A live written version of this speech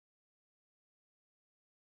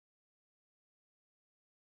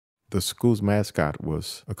The school's mascot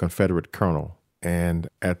was a Confederate colonel. And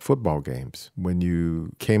at football games, when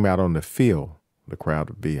you came out on the field, the crowd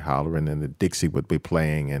would be hollering and the Dixie would be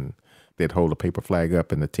playing and they'd hold a paper flag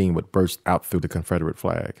up and the team would burst out through the Confederate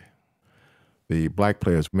flag. The black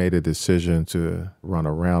players made a decision to run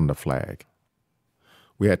around the flag.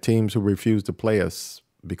 We had teams who refused to play us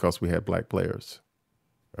because we had black players.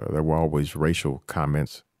 There were always racial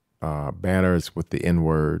comments, banners with the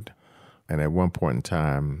N-word, and at one point in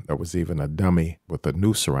time, there was even a dummy with a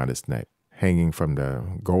noose around its neck hanging from the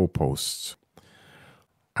goalposts.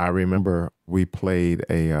 I remember we played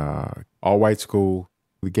a all-white school.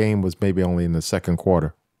 The game was maybe only in the second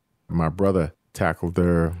quarter. My brother tackled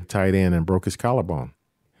their tight end and broke his collarbone.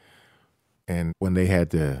 And when they had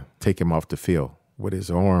to take him off the field with his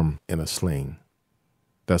arm in a sling,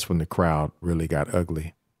 that's when the crowd really got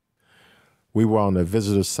ugly. We were on the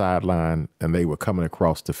visitor's sideline and they were coming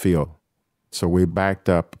across the field. So we backed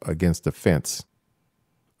up against the fence.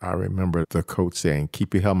 I remember the coach saying,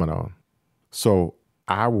 "Keep your helmet on." So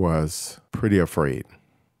I was pretty afraid.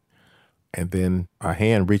 And then a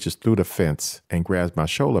hand reaches through the fence and grabs my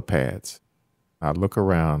shoulder pads. I look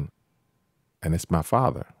around and it's my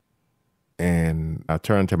father. And I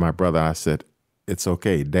turned to my brother and I said, "It's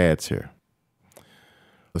okay, Dad's here."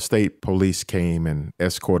 The state police came and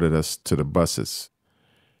escorted us to the buses.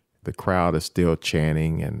 The crowd is still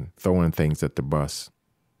chanting and throwing things at the bus.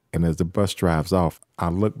 And as the bus drives off, I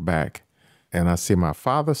look back and I see my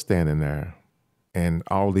father standing there and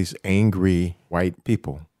all these angry white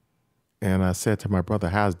people. And I said to my brother,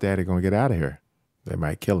 "How's Daddy going to get out of here? They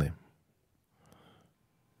might kill him."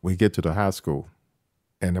 We get to the high school,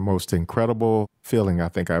 and the most incredible feeling I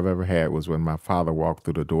think I've ever had was when my father walked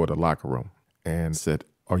through the door of the locker room and said,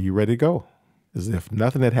 "Are you ready to go?" As if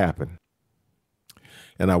nothing had happened.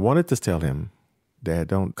 And I wanted to tell him, "Dad,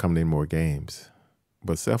 don't come to any more games."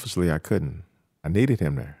 But selfishly, I couldn't. I needed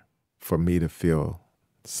him there for me to feel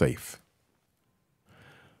safe.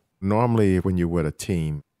 Normally, when you're with a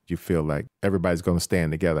team, you feel like everybody's going to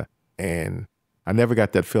stand together. And I never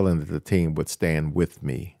got that feeling that the team would stand with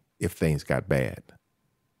me if things got bad.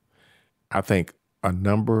 I think a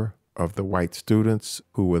number of the white students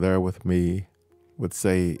who were there with me would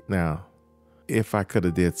say, now, if I could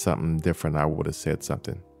have did something different, I would have said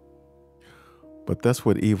something. But that's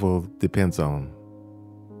what evil depends on.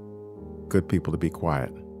 Good people to be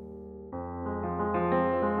quiet.